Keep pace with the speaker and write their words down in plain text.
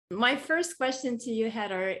My first question to you,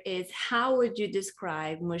 Heather, is how would you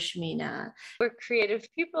describe Mushmina? We're creative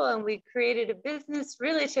people and we created a business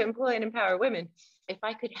really to employ and empower women. If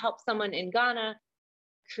I could help someone in Ghana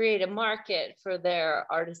create a market for their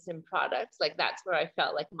artisan products, like that's where I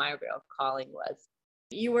felt like my real calling was.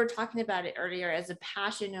 You were talking about it earlier as a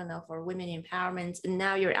passion, for women empowerment, and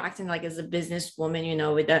now you're acting like as a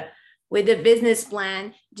businesswoman, with a business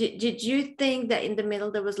plan. Did you think that in the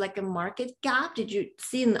middle there was like a market gap? Did you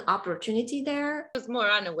see an opportunity there? It was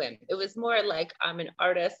more on a whim. It was more like I'm an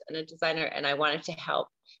artist and a designer and I wanted to help.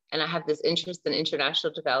 And I have this interest in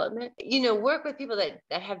international development, work with people that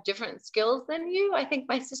have different skills than you. I think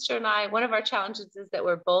my sister and I, one of our challenges is that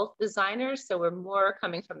we're both designers. So we're more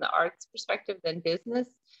coming from the arts perspective than business.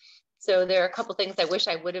 So there are a couple of things I wish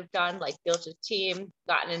I would have done, like built a team,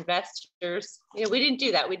 gotten investors. We didn't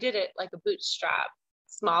do that. We did it like a bootstrap,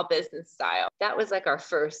 small business style. That was like our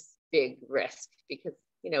first big risk because,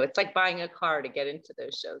 it's like buying a car to get into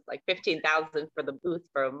those shows, like 15,000 for the booth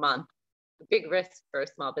for a month. A big risk for a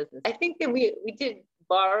small business. I think that we did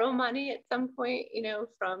borrow money at some point,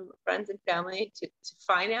 from friends and family to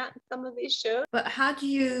finance some of these shows. But how do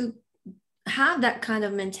you have that kind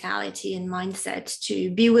of mentality and mindset to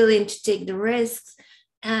be willing to take the risks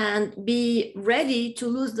and be ready to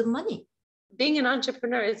lose the money? Being an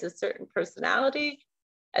entrepreneur is a certain personality.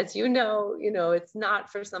 As it's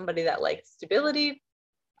not for somebody that likes stability.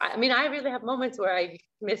 I mean, I really have moments where I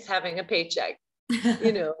miss having a paycheck.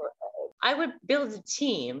 I would build a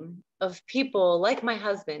team of people like my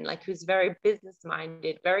husband, like who's very business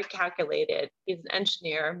minded, very calculated. He's an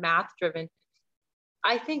engineer, math driven.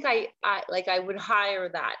 I think I would hire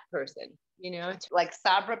that person, like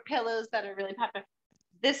Sabra pillows that are really popular.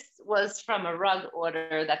 This was from a rug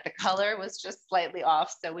order that the color was just slightly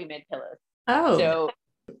off. So we made pillows. Oh, so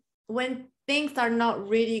when things are not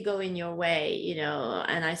really going your way,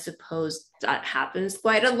 and I suppose that happens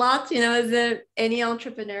quite a lot, as any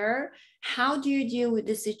entrepreneur, how do you deal with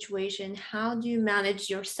the situation? How do you manage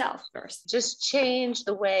yourself first? Just change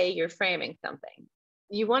the way you're framing something.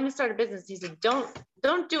 You want to start a business. He said,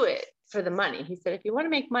 don't do it for the money. He said, if you want to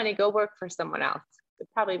make money, go work for someone else. You'll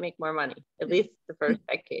probably make more money, at least the first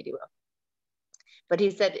decade you will. But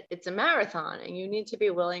he said, it's a marathon and you need to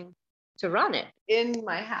be willing to run it. In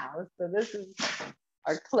my house. So this is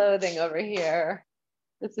our clothing over here.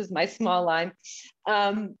 This is my small line.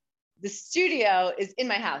 The studio is in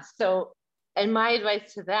my house. So, and my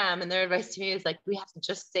advice to them and their advice to me is like, we have to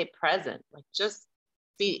just stay present, like just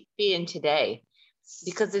be in today,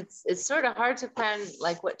 because it's sort of hard to plan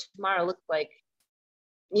like what tomorrow looks like,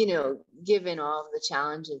 given all of the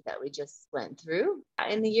challenges that we just went through.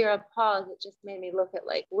 In the year of pause, it just made me look at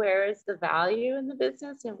like, where is the value in the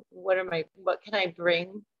business and what can I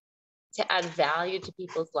bring to add value to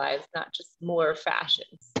people's lives, not just more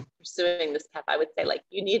fashions. Pursuing this path, I would say like,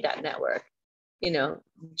 you need that network,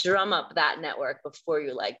 drum up that network before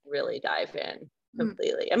you like really dive in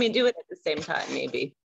completely. I mean, do it at the same time, maybe.